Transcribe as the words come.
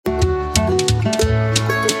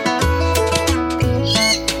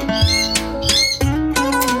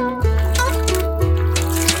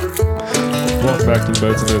back to the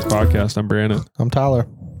Boats and Oats podcast. I'm Brandon. I'm Tyler.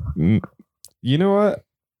 You know what?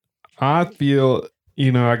 I feel,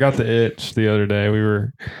 I got the itch the other day. We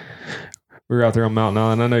were out there on Mountain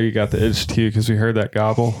Island. I know you got the itch too because we heard that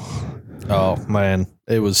gobble. Oh, man.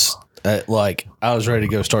 It was I was ready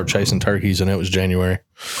to go start chasing turkeys, and it was January.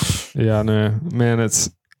 Yeah, I know. Man, I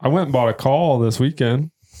went and bought a call this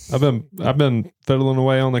weekend. I've been fiddling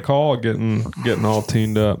away on the call, getting all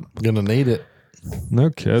tuned up. Gonna need it.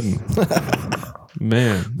 No kidding.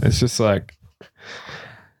 Man, it's just like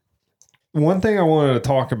one thing I wanted to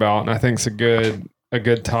talk about, and I think it's a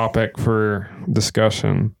good topic for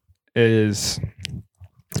discussion is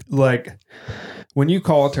like when you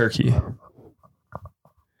call a turkey,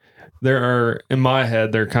 there are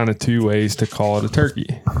kind of two ways to call it a turkey.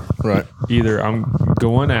 Right. Either I'm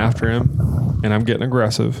going after him and I'm getting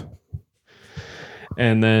aggressive,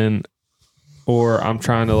 or I'm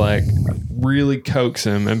trying to like really coax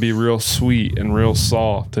him and be real sweet and real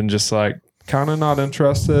soft and just like kind of not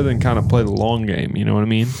interested and kind of play the long game. You know what I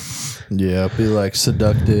mean? Yeah, be like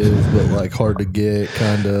seductive, but like hard to get,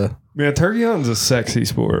 kind of. Man, turkey hunting's a sexy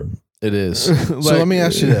sport. It is. So let me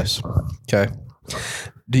ask you this. Okay.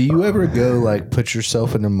 Do you ever go like put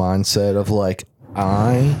yourself in the mindset of like,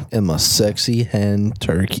 I am a sexy hen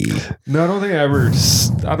turkey? No, maybe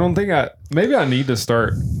I need to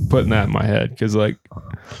start putting that in my head because like,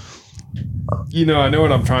 I know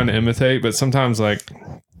what I'm trying to imitate, but sometimes like,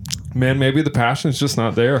 man, maybe the passion's just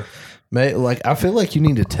not there. Like, I feel like you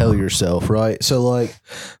need to tell yourself, right? So, like,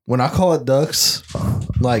 when I call it ducks,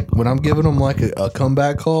 like, when I'm giving them, like, a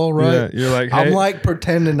comeback call, right? Yeah, you're like, hey, I'm, like,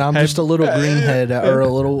 pretending I'm just a little greenhead or a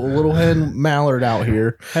little hen mallard out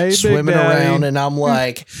here swimming around, and I'm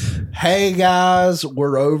like, hey, guys,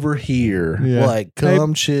 we're over here. Yeah. Like,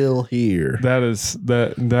 come chill here. That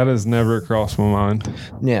has never crossed my mind.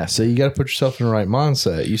 Yeah, so you got to put yourself in the right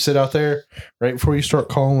mindset. You sit out there right before you start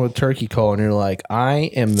calling with a turkey call, and you're like,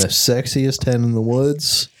 I am the sexiest hen in the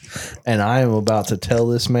woods, and I am about to tell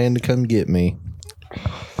this man to come get me.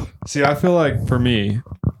 See, I feel like for me,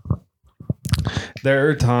 there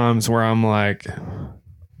are times where I'm like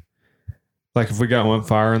if we got one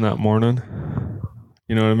firing that morning,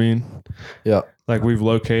 you know what I mean? Yeah. Like we've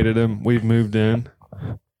located him, we've moved in.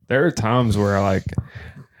 There are times where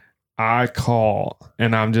I call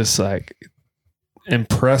and I'm just like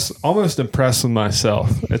almost impressed with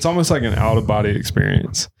myself. It's almost like an out of body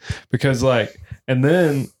experience because and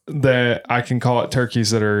then that I can call it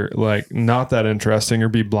turkeys that are like not that interesting or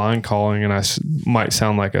be blind calling. And I might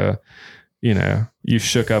sound like you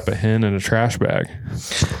shook up a hen in a trash bag.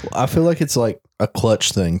 I feel like it's like a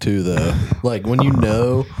clutch thing too, though. Like when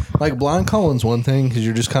like blind calling's one thing because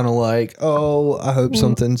you're just kind of like, oh, I hope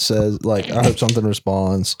something I hope something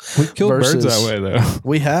responds. We've killed birds that way though.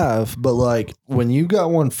 We have, but like when you got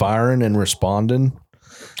one firing and responding,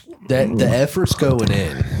 that the effort's going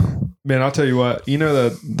in. Man, I'll tell you what.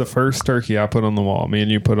 The first turkey I put on the wall, me and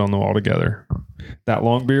you put on the wall together, that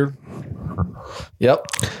long beard. Yep.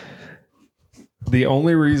 The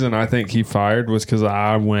only reason I think he fired was because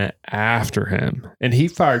I went after him, and he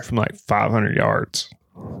fired from like 500 yards.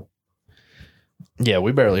 Yeah,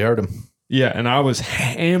 we barely heard him. Yeah, and I was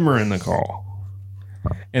hammering the call,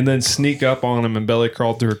 and then sneak up on him and belly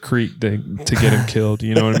crawl through a creek to get him killed.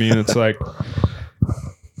 You know what I mean? It's like.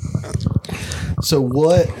 So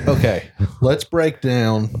what? Okay, let's break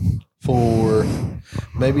down for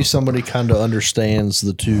maybe somebody kind of understands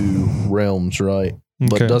the two realms, right?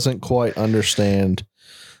 But doesn't quite understand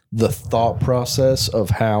the thought process of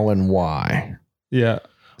how and why. Yeah.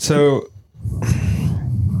 So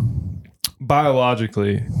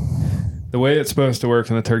biologically, the way it's supposed to work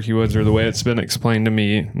in the turkey woods, or the way it's been explained to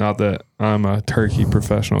me, not that I'm a turkey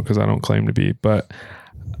professional because I don't claim to be, but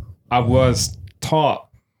I was taught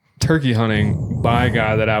turkey hunting by a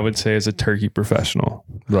guy that I would say is a turkey professional.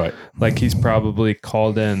 Right. Like he's probably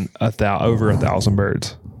called in over 1,000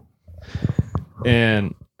 birds.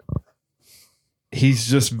 And he's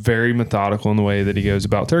just very methodical in the way that he goes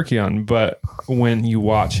about turkey hunting. But when you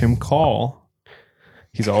watch him call,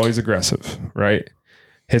 he's always aggressive, right?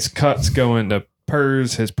 His cuts go into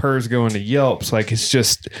purrs, his purrs go into yelps. Like it's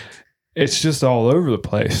just all over the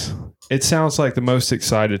place. It sounds like the most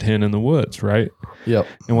excited hen in the woods, right? Yep.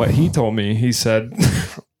 And what he told me, he said,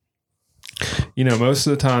 most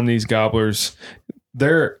of the time these gobblers,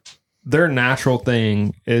 their natural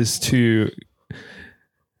thing is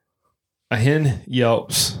a hen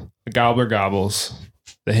yelps, a gobbler gobbles,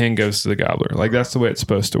 the hen goes to the gobbler. Like that's the way it's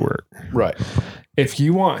supposed to work. Right. If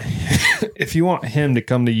you want him to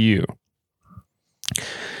come to you,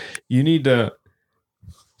 you need to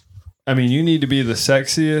be the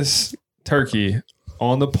sexiest turkey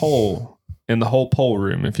on the pole in the whole pole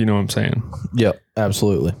room, if you know what I'm saying. Yep,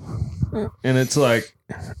 absolutely. And it's like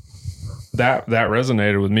that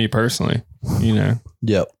resonated with me personally, you know.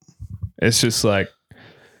 Yep. It's just like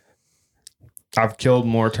I've killed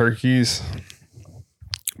more turkeys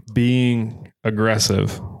being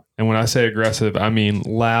aggressive. And when I say aggressive, I mean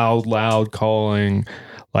loud calling,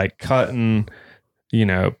 like cutting, you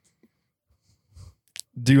know,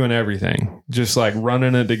 doing everything, just like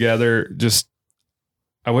running it together. Just,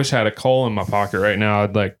 I wish I had a call in my pocket right now.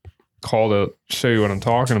 I'd like call to show you what I'm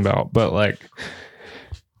talking about. But like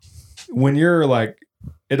when you're like,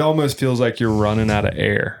 it almost feels like you're running out of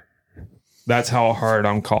air. That's how hard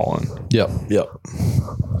I'm calling. Yep.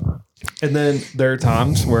 And then there are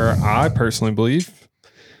times where I personally believe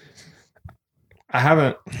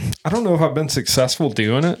I don't know if I've been successful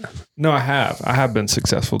doing it. No, I have been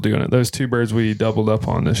successful doing it. Those 2 birds we doubled up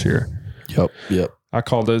on this year. Yep. I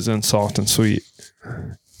call those in soft and sweet.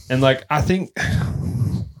 And like, I think,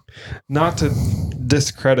 not to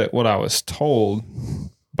discredit what I was told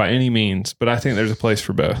by any means, but I think there's a place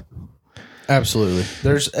for both. Absolutely.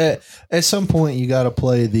 There's at some point you got to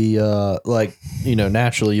play the like, you know,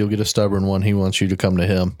 naturally you'll get a stubborn one. He wants you to come to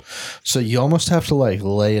him. So you almost have to like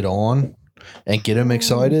lay it on and get him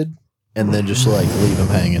excited and then just like leave him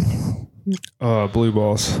hanging. Blue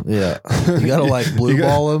balls. Yeah. You got to like blue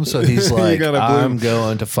ball him. So he's like, I'm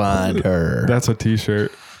going to find her. That's a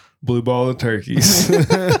t-shirt. Blue ball the turkeys.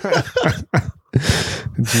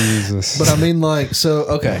 Jesus. But I mean like, so,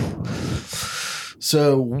 okay.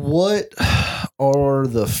 So what are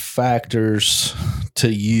the factors to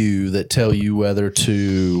you that tell you whether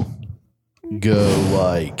to go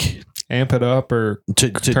like amp it up or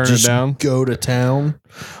to turn just it down? Go to town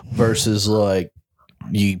versus like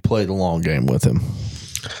you play the long game with him?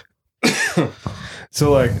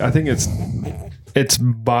 So like, I think it's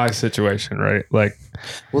by situation, right? Like,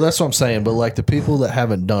 well, that's what I'm saying. But like the people that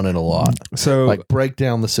haven't done it a lot, so like break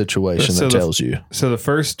down the situation that tells you. So the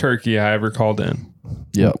first turkey I ever called in,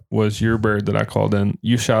 was your bird that I called in.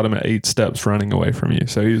 You shot him at 8 steps running away from you.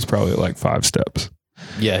 So he was probably at like 5 steps.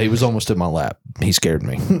 Yeah, he was almost in my lap. He scared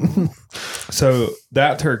me. So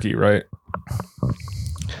that turkey, right?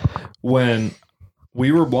 When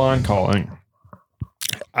we were blind calling,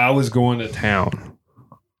 I was going to town.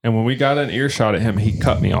 And when we got an earshot at him, he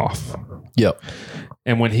cut me off. Yep.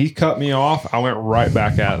 And when he cut me off, I went right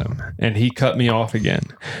back at him. And he cut me off again.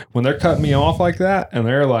 When they're cutting me off like that, and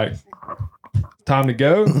they're like, time to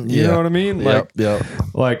go, you know what I mean? Like,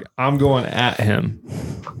 like I'm going at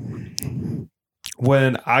him.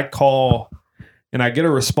 When I call and I get a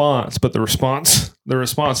response, but the response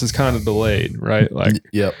is kind of delayed, right? Like,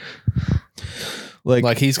 yep.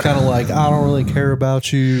 Like he's kind of like, I don't really care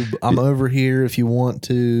about you. I'm over here if you want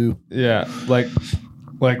to. Yeah. Like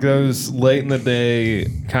those late in the day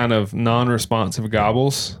kind of non-responsive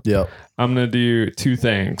gobbles. Yep. I'm going to do 2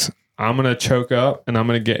 things. I'm going to choke up and I'm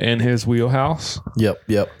going to get in his wheelhouse. Yep.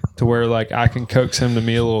 To where like I can coax him to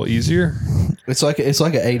me a little easier. It's like an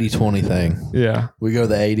 80-20 thing. Yeah. We go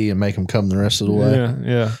the 80 and make him come the rest of the way.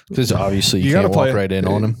 Yeah. Because obviously you can't walk right in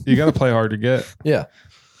on him. You got to play hard to get. Yeah.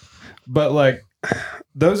 But like,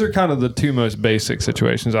 those are kind of the 2 most basic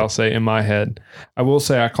situations I'll say in my head. I will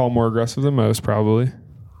say I call more aggressive than most, probably.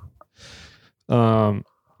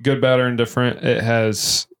 Good, bad, or indifferent. It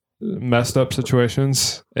has messed up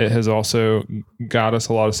situations. It has also got us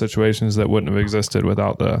a lot of situations that wouldn't have existed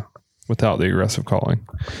without the aggressive calling.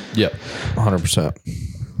 Yep, 100%.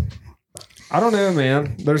 I don't know,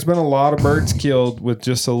 man. There's been a lot of birds killed with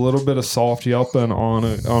just a little bit of soft yelping on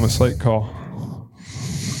a slate call.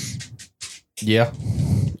 Yeah.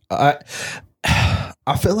 I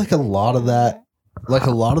feel like a lot of that, like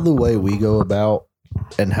a lot of the way we go about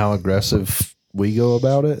and how aggressive we go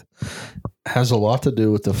about it has a lot to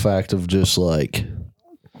do with the fact of just like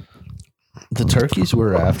the turkeys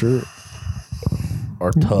we're after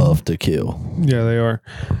are tough to kill. Yeah, they are.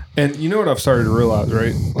 And you know what I've started to realize,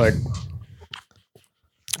 right? Like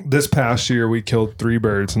this past year we killed 3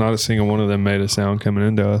 birds. Not a single one of them made a sound coming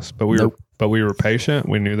into us, but we were patient.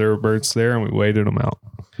 We knew there were birds there and we waited them out.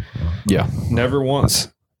 Yeah. Never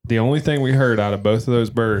once. The only thing we heard out of both of those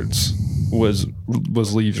birds was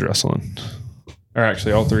leaves rustling. Or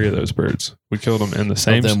actually all 3 of those birds. We killed them in the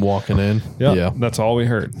same. Them walking in. Yep, yeah. That's all we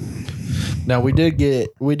heard. Now we did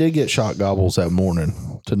get shot gobbles that morning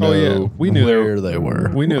to know we knew where they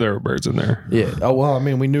were. We knew there were birds in there. Yeah. Oh well, I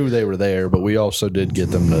mean we knew they were there, but we also did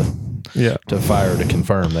get them to fire to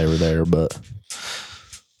confirm they were there, but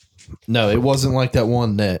no, it wasn't like that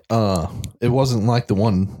one that it wasn't like the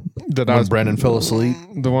one that Brennan fell asleep.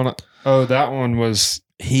 The one that one was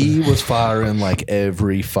He was firing like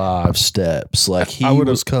every 5 steps. Like he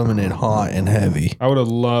was coming in hot and heavy. I would have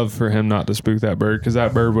loved for him not to spook that bird because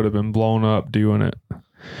that bird would have been blown up doing it.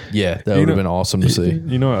 Yeah, that would have been awesome to see.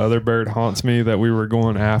 You know what other bird haunts me that we were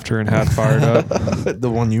going after and had fired up?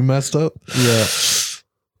 The one you messed up? Yeah.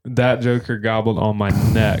 That joker gobbled on my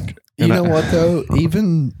neck. You know what though?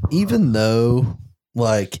 Even though,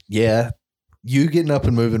 like, yeah, you getting up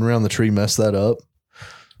and moving around the tree messed that up.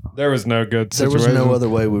 There was no good situation. There was no other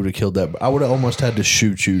way we would have killed that. I would have almost had to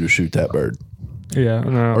shoot you to shoot that bird. Yeah,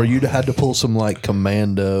 no. Or you'd have had to pull some like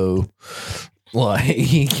commando,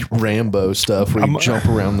 like Rambo stuff where you jump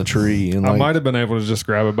around the tree. And I might have been able to just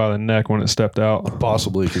grab it by the neck when it stepped out.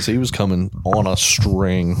 Possibly, because he was coming on a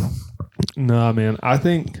string. Nah, man. I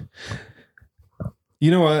think, you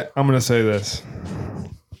know what? I'm going to say this.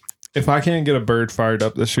 If I can't get a bird fired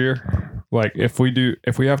up this year, like if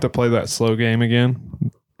we have to play that slow game again,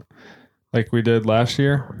 like we did last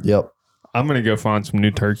year. Yep. I'm going to go find some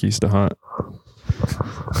new turkeys to hunt.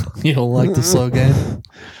 You don't like the slow game?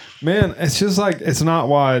 Man, it's just like, it's not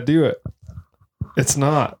why I do it. It's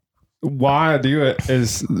not. Why I do it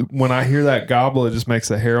is when I hear that gobble, it just makes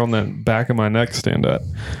the hair on the back of my neck stand up.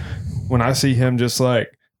 When I see him just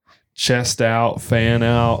like chest out, fan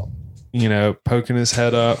out, you know, poking his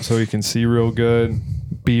head up so he can see real good,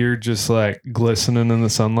 beard just like glistening in the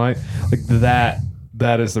sunlight, like that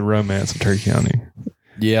is the romance of turkey hunting.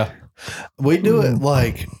 Yeah. We do it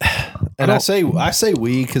like, and I say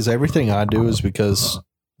we because everything I do is because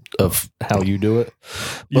of how you do it.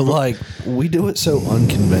 But like, we do it so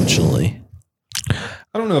unconventionally.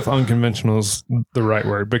 I don't know if unconventional is the right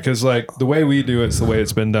word because like the way we do it's the way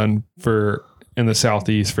it's been done in the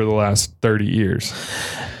Southeast for the last 30 years.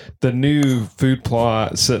 The new food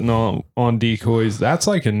plot sitting on decoys, that's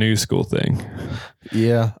like a new school thing.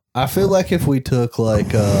 Yeah. I feel like if we took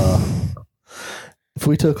like a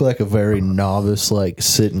very novice, like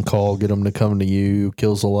sit and call, get them to come to you,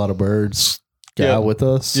 kills a lot of birds guy with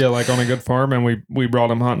us. Yeah, like on a good farm, and we brought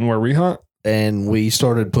them hunting where we hunt. And we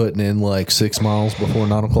started putting in like 6 miles before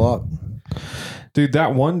 9 o'clock. Dude,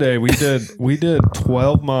 that one day we did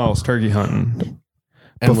 12 miles turkey hunting.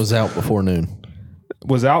 And was out before noon.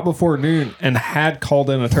 Was out before noon and had called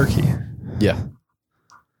in a turkey. Yeah.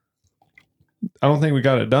 I don't think we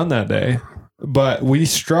got it done that day, but we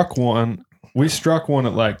struck one. We struck one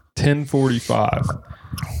at like 10:45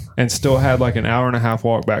 and still had like an hour and a half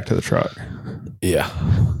walk back to the truck. Yeah.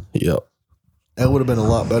 Yep. That would have been a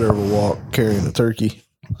lot better of a walk carrying a turkey.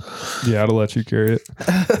 Yeah, I'd have let you carry it.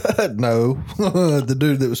 No. The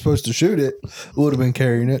dude that was supposed to shoot it would have been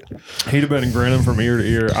carrying it. He'd have been grinning from ear to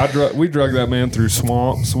ear. We drug that man through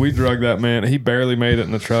swamps. We drug that man. He barely made it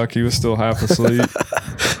in the truck. He was still half asleep.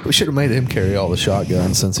 We should have made him carry all the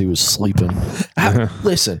shotguns since he was sleeping.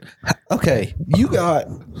 Listen, okay, you got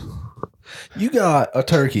a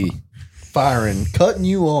turkey firing, cutting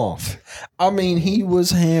you off. I mean, he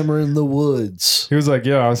was hammering the woods. He was like,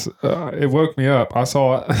 yeah, it woke me up. I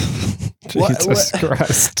saw it. Jesus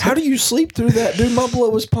Christ. How do you sleep through that? Dude, my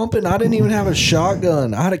blood was pumping. I didn't even have a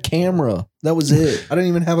shotgun. I had a camera. That was it. I didn't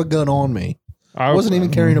even have a gun on me. I wasn't even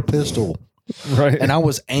carrying a pistol. Right. And I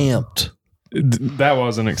was amped. That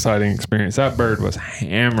was an exciting experience. That bird was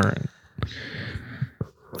hammering.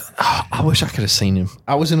 I wish I could have seen him.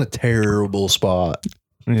 I was in a terrible spot.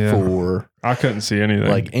 Yeah. I couldn't see anything.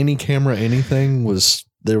 Like any camera, anything was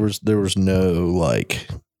there was no like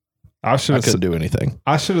I couldn't do anything.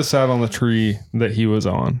 I should have sat on the tree that he was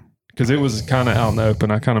on because it was kind of out in the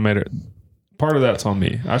open. I kind of made it. Part of that's on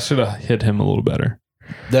me. I should have hit him a little better.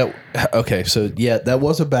 So yeah, that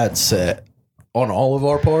was a bad set on all of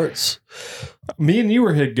our parts. Me and you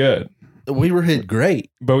were hit good. We were hit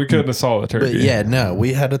great. But we couldn't have saw the turkey. But yeah, no,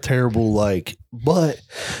 we had a terrible but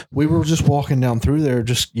we were just walking down through there.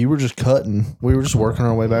 You were just cutting. We were just working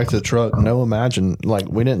our way back to the truck.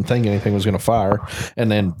 We didn't think anything was going to fire. And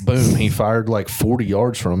then boom, he fired like 40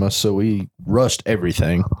 yards from us. So we rushed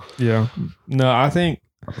everything. Yeah. No, I think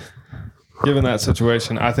given that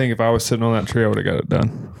situation, I think if I was sitting on that tree, I would have got it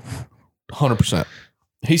done. 100%.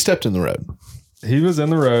 He stepped in the road. He was in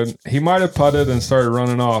the road. He might have putted and started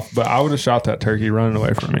running off, but I would have shot that turkey running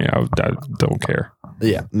away from me. I don't care.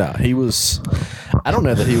 Yeah, no, he was. I don't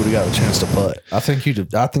know that he would have got a chance to putt. I think you'd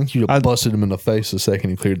have busted him in the face the second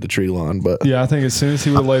he cleared the tree line. But yeah, I think as soon as he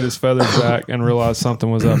would have laid his feathers back and realized something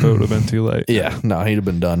was up, it would have been too late. Yeah, no, he'd have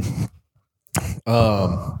been done.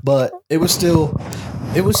 But it was still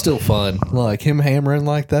fun. Like him hammering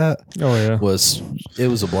like that. Oh yeah, it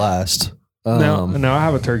was a blast. Now I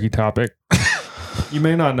have a turkey topic. You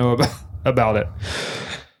may not know about it.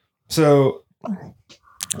 So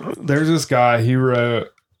there's this guy. He wrote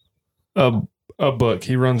a a book.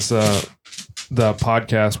 He runs the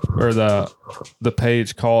podcast or the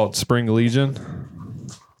page called Spring Legion.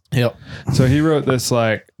 Yep. So he wrote this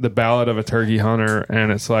like the Ballad of a Turkey Hunter,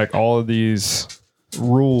 and it's like all of these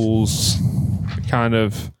rules kind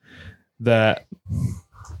of that,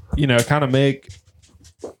 you know, kind of make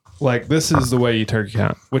like this is the way you turkey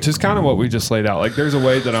hunt, which is kind of what we just laid out. Like there's a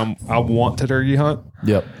way that I want to turkey hunt.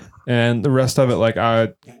 Yep. And the rest of it, like I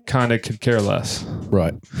kind of could care less.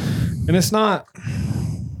 Right. And it's not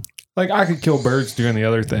like I could kill birds doing the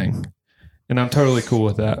other thing, and I'm totally cool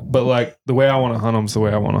with that. But like the way I want to hunt them is the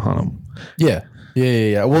way I want to hunt them. Yeah.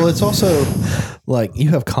 Yeah. Well, it's also like you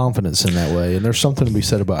have confidence in that way, and there's something to be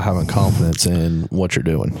said about having confidence in what you're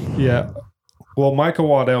doing. Yeah. Well, Michael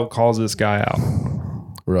Waddell calls this guy out.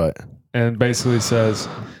 Right. And basically says,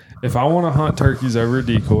 if I want to hunt turkeys over a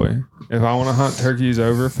decoy, if I want to hunt turkeys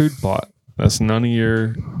over a food plot, that's none of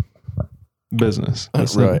your business.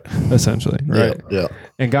 That's right. Essentially. Right. Yeah.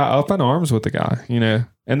 And got up in arms with the guy, you know.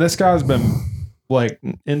 And this guy's been like,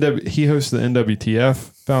 he hosts the NWTF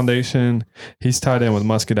Foundation. He's tied in with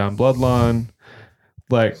Muscadine Bloodline.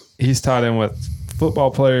 Like, he's tied in with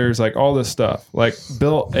football players, like all this stuff. Like,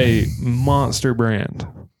 built a monster brand.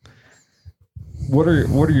 What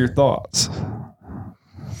are your thoughts?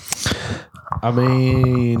 I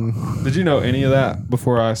mean, did you know any of that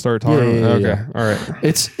before I started talking? Yeah. Okay, all right.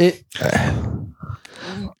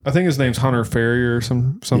 I think his name's Hunter Ferrier or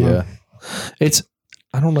something. Yeah,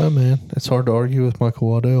 I don't know, man. It's hard to argue with Michael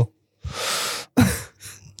Waddell.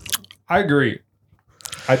 I agree.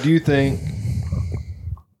 I do think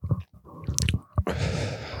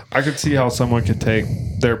I could see how someone could take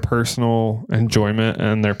their personal enjoyment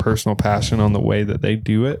and their personal passion on the way that they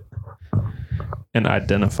do it and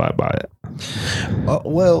identify by it.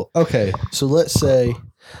 Well, okay. So let's say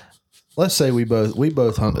we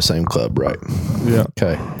both hunt the same club, right? Yeah.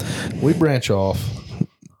 Okay. We branch off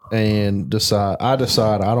and decide I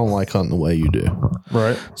don't like hunting the way you do.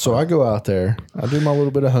 Right. So I go out there, I do my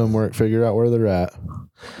little bit of homework, figure out where they're at,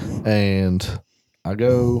 and I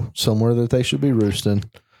go somewhere that they should be roosting.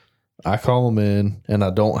 I call them in, and I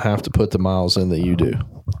don't have to put the miles in that you do.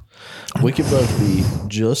 We could both be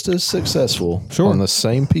just as successful on the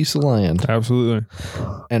same piece of land. Absolutely.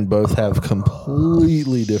 And both have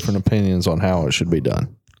completely different opinions on how it should be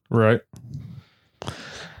done. Right.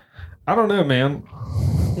 I don't know, man.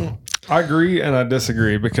 I agree and I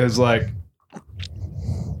disagree because, like,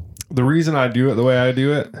 the reason I do it the way I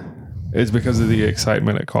do it is because of the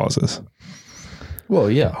excitement it causes. Well,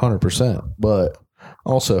 yeah, 100%. But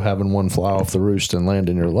also having one fly off the roost and land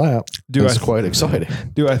in your lap is quite exciting.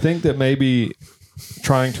 Do I think that maybe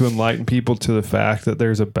trying to enlighten people to the fact that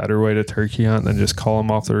there's a better way to turkey hunt than just call them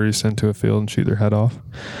off the roost into a field and shoot their head off?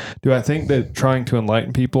 Do I think that trying to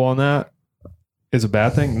enlighten people on that is a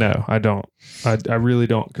bad thing? No, I don't. I really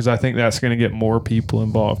don't, because I think that's going to get more people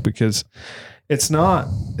involved, because it's not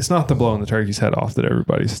the blowing the turkey's head off that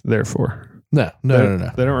everybody's there for. No.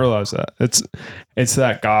 They don't realize that. It's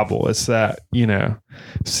that gobble. It's that, you know,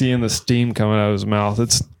 seeing the steam coming out of his mouth.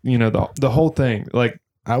 It's, you know, the whole thing. Like,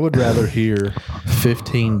 I would rather hear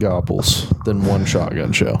 15 gobbles than one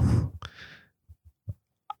shotgun shell.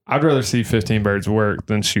 I'd rather see 15 birds work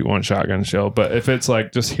than shoot one shotgun shell. But if it's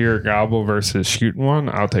like just hear a gobble versus shooting one,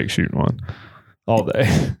 I'll take shooting one all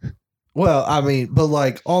day. Well, I mean, but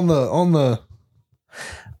like on the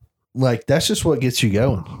like, that's just what gets you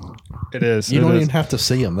going. It is. You don't even have to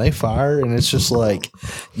see them. They fire, and it's just like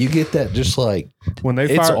you get that. Just like when they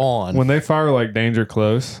it's fire on. When they fire like danger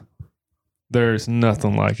close, there's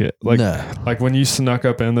nothing like it. Like like when you snuck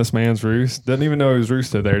up in this man's roost, didn't even know he was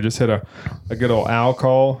roosted there. Just hit a good old owl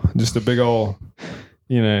call, just a big old,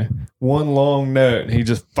 you know, one long note. And he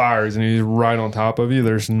just fires, and he's right on top of you.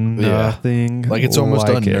 There's nothing like it's almost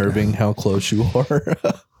like unnerving how close you are.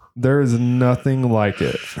 There is nothing like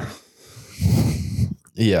it.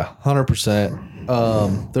 Yeah,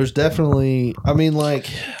 100%. There's definitely, I mean,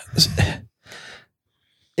 like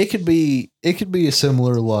it could be a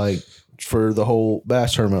similar, like, for the whole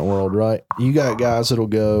bass tournament world, right? You got guys that'll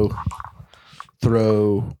go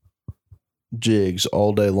throw jigs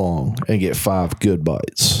all day long and get 5 good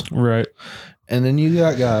bites. Right. And then you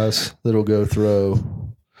got guys that'll go throw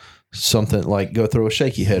something like go throw a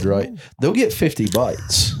shaky head, right? They'll get 50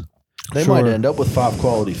 bites. They might end up with 5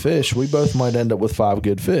 quality fish. We both might end up with 5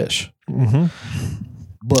 good fish. Mm-hmm.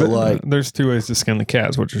 But like, there's 2 ways to skin the cat,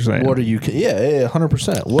 is what you're saying. What are you? Yeah,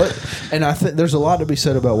 100%. What? And I think there's a lot to be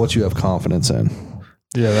said about what you have confidence in.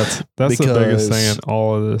 Yeah, that's the biggest thing in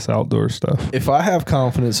all of this outdoor stuff. If I have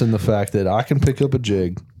confidence in the fact that I can pick up a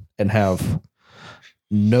jig and have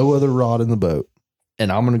no other rod in the boat,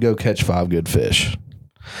 and I'm going to go catch 5 good fish,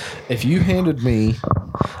 If you handed me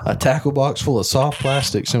a tackle box full of soft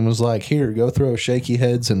plastics and was like, here, go throw shaky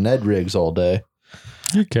heads and Ned rigs all day,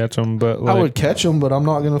 you catch them, but I would catch them, but I'm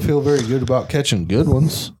not going to feel very good about catching good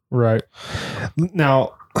ones. Right.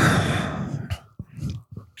 Now,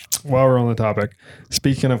 while we're on the topic,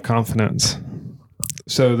 speaking of confidence,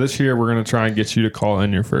 so this year we're going to try and get you to call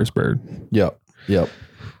in your first bird. Yep.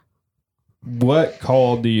 What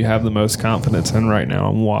call do you have the most confidence in right now,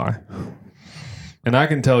 and why? And I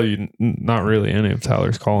can tell you, not really any of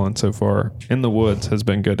Tyler's calling so far in the woods has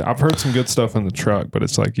been good. I've heard some good stuff in the truck, but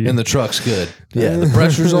it's like in the truck's good. Yeah, the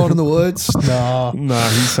pressure's on in the woods. Nah,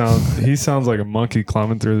 he sounds like a monkey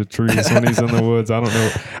climbing through the trees when he's in the woods. I don't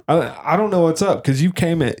know. I don't know what's up because you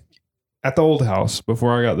came at the old house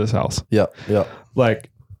before I got this house. Yep.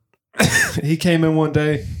 Like he came in one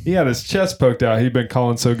day, he had his chest poked out. He'd been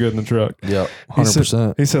calling so good in the truck. Yep,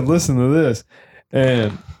 100%. He said, "Listen to this,"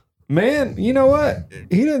 and. Man, you know what?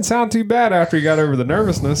 He didn't sound too bad after he got over the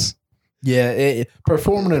nervousness. Yeah,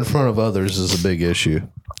 performing in front of others is a big issue.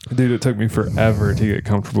 Dude, it took me forever to get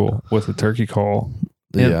comfortable with a turkey call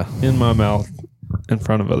in my mouth in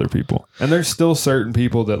front of other people. And there's still certain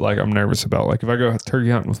people that like I'm nervous about. Like if I go turkey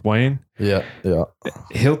hunting with Wayne,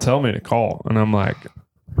 he'll tell me to call. And I'm like,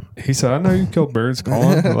 he said, I know you killed birds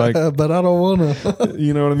calling. Like, but I don't want to.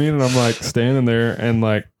 You know what I mean? And I'm like standing there and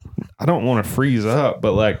like, I don't want to freeze up,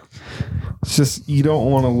 but like, it's just, you don't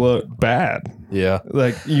want to look bad. Yeah.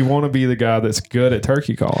 Like, you want to be the guy that's good at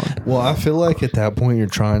turkey calling. Well, I feel like at that point you're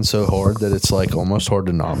trying so hard that it's like almost hard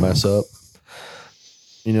to not mess up.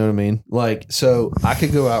 You know what I mean? Like, so I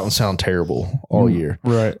could go out and sound terrible all year.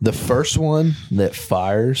 Right. The first one that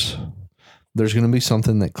fires, there's going to be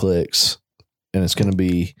something that clicks. And it's going to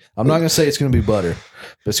be, I'm not going to say it's going to be butter,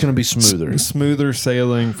 but it's going to be smoother. Smoother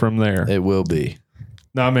sailing from there. It will be.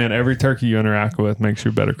 Nah, man, every turkey you interact with makes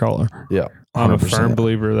you a better caller. Yeah. 100%. I'm a firm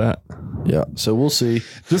believer of that. Yeah. So we'll see.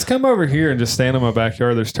 Just come over here and just stand in my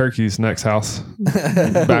backyard. There's turkeys next house.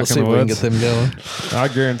 Back we'll see in the woods. If we can get them going. I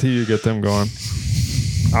guarantee you get them going.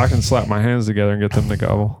 I can slap my hands together and get them to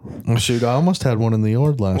gobble. Oh, shoot, I almost had one in the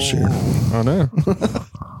yard last year. I know.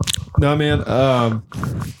 No, man.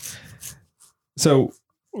 So,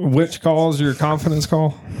 which call is your confidence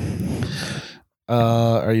call?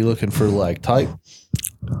 Are you looking for like type?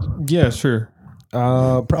 Yeah, sure.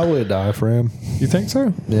 Probably a diaphragm. You think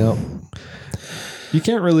so? Yeah. You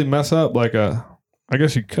can't really mess up like I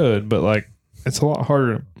guess you could, but like it's a lot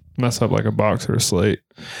harder to mess up like a box or a slate.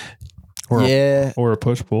 Or a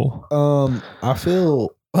push pull. I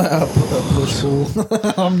feel a push pull.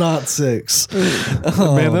 I'm not 6.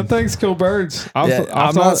 Man, them things kill birds.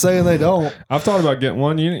 I'm not saying they don't. I've thought about getting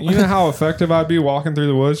one. You know how effective I'd be walking through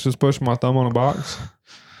the woods just pushing my thumb on a box?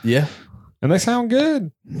 Yeah. And they sound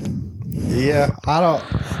good. Yeah. I'm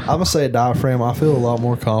gonna say a diaphragm. I feel a lot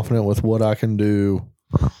more confident with what I can do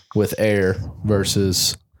with air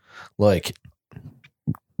versus like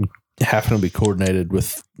having to be coordinated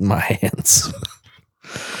with my hands.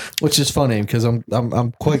 Which is funny because I'm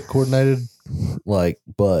quite coordinated, like,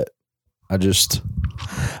 but I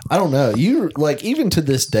don't know. You like even to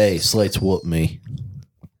this day, slates whoop me.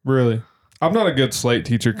 Really, I'm not a good slate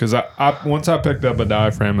teacher because I once I picked up a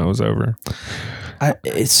diaphragm, it was over.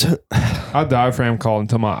 I diaphragm called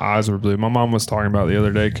until my eyes were blue. My mom was talking about it the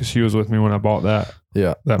other day because she was with me when I bought that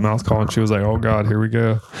mouth call, and she was like, "Oh God, here we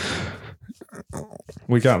go."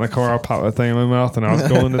 We got in the car, I popped that thing in my mouth, and I was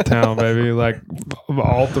going to town, baby. Like,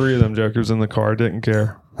 all 3 of them jokers in the car didn't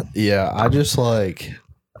care. Yeah, I just like,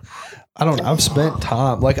 I don't know. I've spent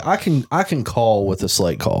time, like, I can call with a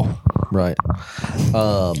slate call, right?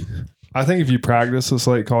 I think if you practice a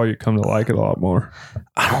slate call, you come to like it a lot more.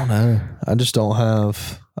 I don't know. I just don't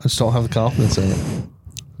have the confidence in it,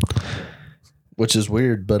 which is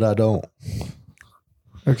weird, but I don't.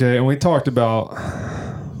 Okay, and we talked about.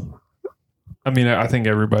 I mean, I think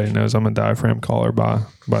everybody knows I'm a diaphragm caller by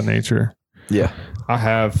nature. Yeah. I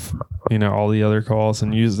have, all the other calls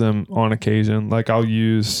and use them on occasion. Like I'll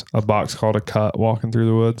use a box called a cut walking through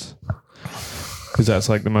the woods because that's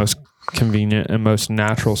like the most convenient and most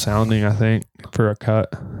natural sounding, I think, for a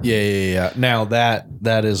cut. Yeah. Now that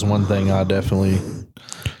is one thing I'll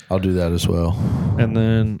do that as well. And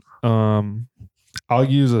then I'll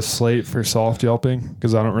use a slate for soft yelping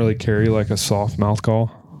because I don't really carry like a soft mouth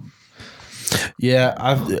call. Yeah,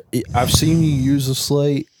 I've seen you use a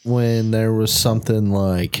slate when there was something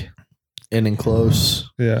like in and close.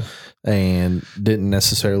 Yeah. And didn't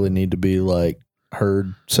necessarily need to be like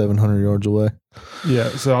heard 700 yards away. Yeah,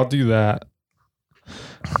 so I'll do that.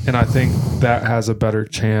 And I think that has a better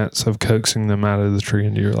chance of coaxing them out of the tree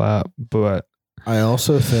into your lap. But I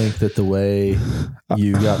also think that the way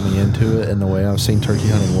you got me into it and the way I've seen turkey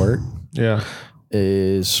hunting work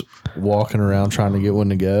is walking around trying to get one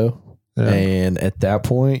to go. Yeah. And at that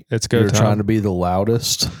point, you're trying to be the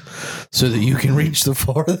loudest so that you can reach the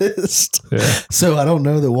farthest. Yeah. So I don't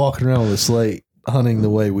know that walking around with a slate hunting the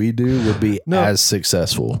way we do would be as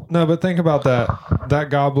successful. No, but think about that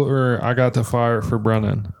gobbler I got to fire for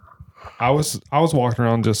Brennan. I was walking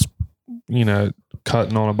around just,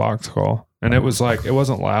 cutting on a box call, and it was like, it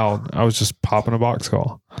wasn't loud. I was just popping a box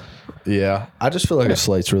call. Yeah. I just feel like a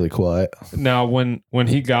slate's really quiet. Now, when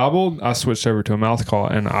he gobbled, I switched over to a mouth call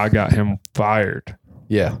and I got him fired.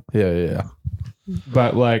 Yeah.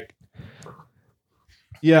 But I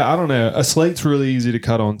don't know. A slate's really easy to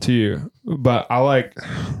cut on too. But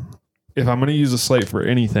if I'm going to use a slate for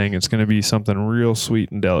anything, it's going to be something real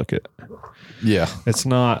sweet and delicate. Yeah. It's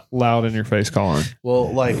not loud in your face calling.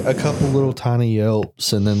 Well, like a couple little tiny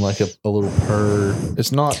yelps and then like a little purr.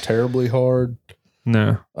 It's not terribly hard.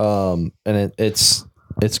 No. And it's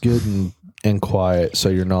good and quiet, so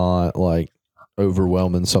you're not like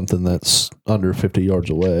overwhelming something that's under 50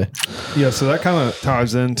 yards away. Yeah, so that kind of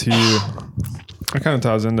ties into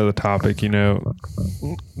the topic,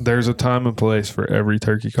 there's a time and place for every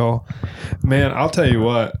turkey call. Man, I'll tell you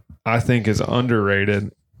what I think is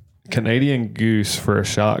underrated. Canadian goose for a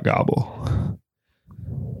shot gobble.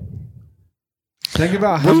 Think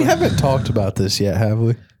about we haven't talked about this yet, have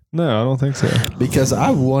we? No, I don't think so. Because I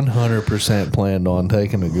 100% planned on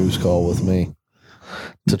taking a goose call with me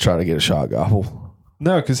to try to get a shot gobble.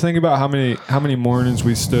 No, because think about how many mornings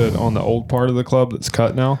we stood on the old part of the club that's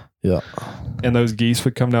cut now. Yeah. And those geese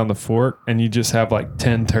would come down the fork, and you just have like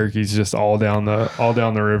 10 turkeys just all down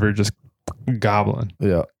the river just gobbling.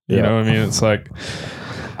 Yeah. You know what I mean? It's like,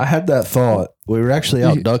 I had that thought. We were actually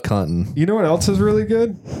out duck hunting. You know what else is really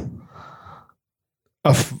good?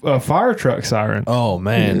 A fire truck siren. Oh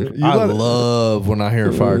man, I love when I hear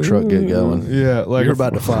a fire truck get going. Yeah, like you're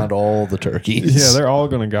about to find all the turkeys. Yeah, they're all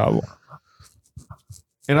gonna gobble.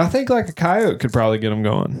 And I think like a coyote could probably get them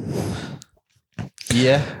going.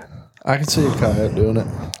 Yeah, I can see a coyote doing it.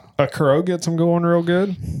 A crow gets them going real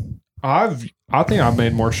good. I think I've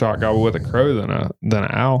made more shot gobble with a crow than an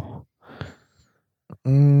owl. I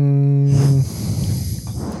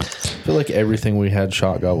feel like everything we had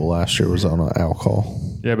shot gobble last year was on an owl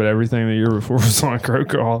call. Yeah, but everything the year before was on a crow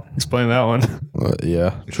call. Explain that one.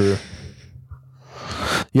 Yeah, true.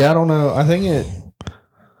 Yeah, I don't know. I think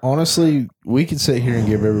honestly, we could sit here and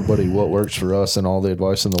give everybody what works for us and all the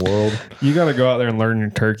advice in the world. You got to go out there and learn your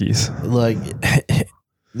turkeys. Like,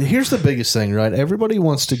 here's the biggest thing, right? Everybody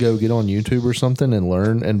wants to go get on YouTube or something and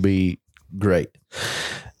learn and be great.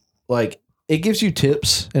 Like, it gives you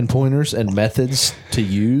tips and pointers and methods to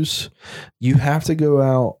use. You have to go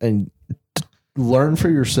out and learn for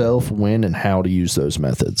yourself when and how to use those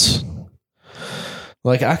methods.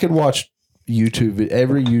 Like, I could watch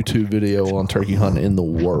every YouTube video on turkey hunting in the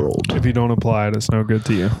world. If you don't apply it, it's no good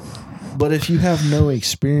to you. But if you have no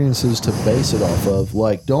experiences to base it off of,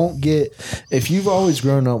 like, if you've always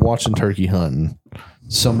grown up watching turkey hunting,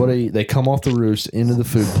 they come off the roost into the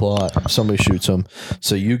food plot, somebody shoots them.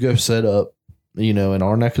 So you go set up, in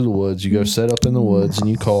our neck of the woods, you go set up in the woods and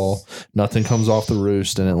you call, nothing comes off the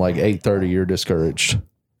roost, and at like 8:30 you're discouraged.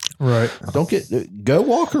 Right. Go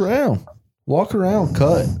walk around,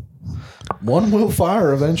 cut. One will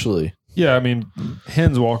fire eventually. Yeah, I mean,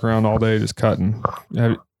 hens walk around all day just cutting.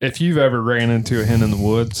 If you've ever ran into a hen in the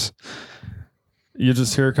woods, you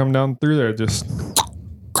just hear her come down through there, just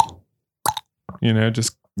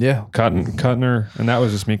cutting her. And that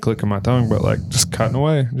was just me clicking my tongue, but like just cutting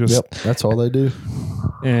away. Yep, that's all they do.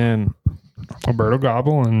 And a bird will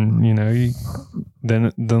gobble, and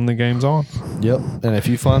then the game's on. Yep. And if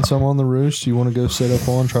you find some on the roost you want to go set up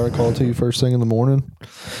on, try to call to you first thing in the morning.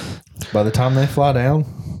 By the time they fly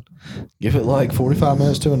down, give it like 45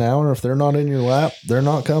 minutes to an hour. If they're not in your lap, they're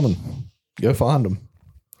not coming. Go find them.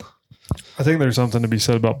 I think there's something to be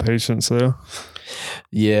said about patience, though.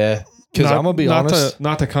 Yeah. Because I'm going to be honest.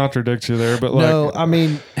 Not to contradict you there, but like. No, I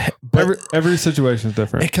mean. Every situation is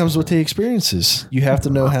different. It comes with the experiences. You have to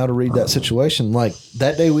know how to read that situation. Like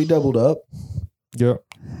that day we doubled up. Yep.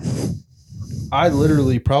 I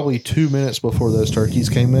literally probably 2 minutes before those turkeys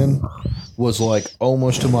came in was like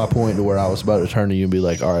almost to my point to where I was about to turn to you and be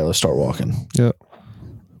like, all right, let's start walking. Yep.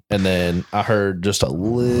 And then I heard just a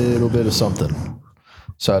little bit of something.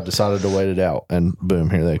 So I decided to wait it out, and boom,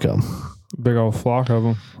 here they come. Big old flock of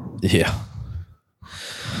them. Yeah.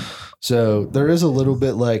 So there is a little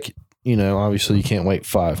bit like, obviously you can't wait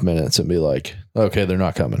 5 minutes and be like, okay, they're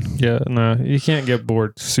not coming. Yeah, no, you can't get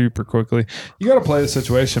bored super quickly. You got to play the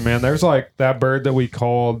situation, man. There's like that bird that we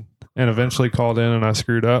called and eventually called in and I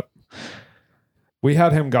screwed up. We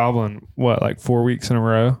had him gobbling, like 4 weeks in a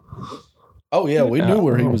row? Oh, yeah. We knew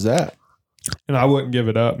where he was at. And I wouldn't give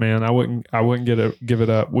it up, man. I wouldn't give it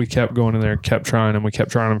up. We kept going in there, kept trying him. We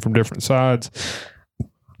kept trying him from different sides.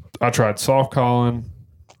 I tried soft calling.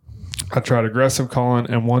 I tried aggressive calling.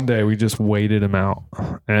 And one day we just waited him out.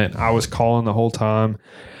 And I was calling the whole time.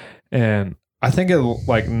 And I think at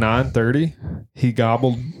like 9:30, he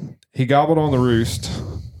gobbled on the roost,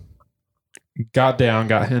 got down,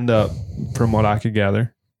 got henned up from what I could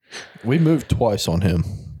gather. We moved twice on him.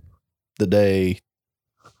 The day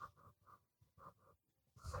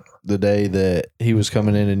that he was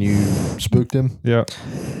coming in and you spooked him. Yeah.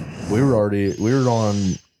 We were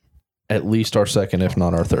on at least our second, if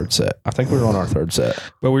not our third set. I think we were on our third set.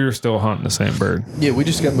 But we were still hunting the same bird. Yeah, we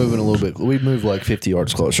just kept moving a little bit. We moved like 50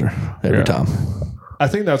 yards closer every time. I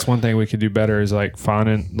think that's one thing we could do better is like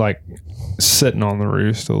finding, like sitting on the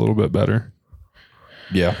roost a little bit better.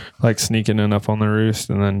 Yeah. Like sneaking in up on the roost,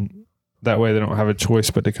 and then that way they don't have a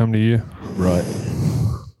choice but to come to you. Right.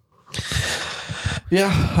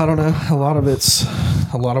 Yeah, I don't know. A lot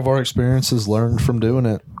of our experiences learned from doing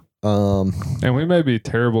it. And we may be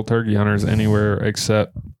terrible turkey hunters anywhere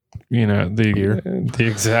except, the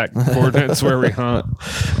exact coordinates where we hunt.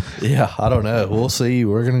 Yeah, I don't know. We'll see.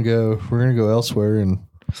 We're gonna go elsewhere and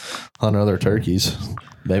hunt other turkeys.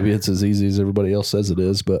 Maybe it's as easy as everybody else says it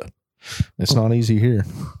is, but it's not easy here.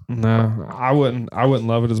 No, I wouldn't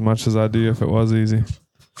love it as much as I do if it was easy.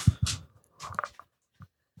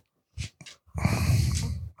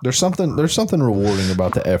 There's something rewarding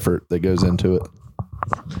about the effort that goes into it.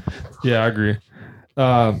 Yeah, I agree.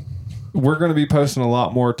 We're going to be posting a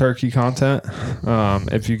lot more turkey content.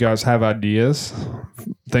 If you guys have ideas,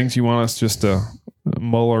 things you want us just to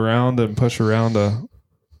mull around and push around a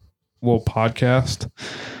little podcast,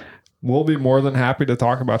 we'll be more than happy to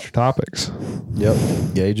talk about your topics.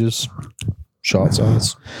 Yep. Gauges, shot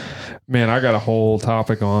size. Man, I got a whole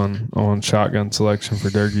topic on shotgun selection for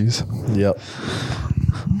turkeys. Yep.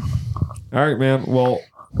 All right, man. Well,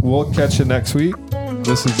 we'll catch you next week.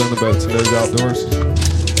 This has been the Boats and Does Outdoors.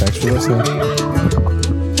 Thanks for listening.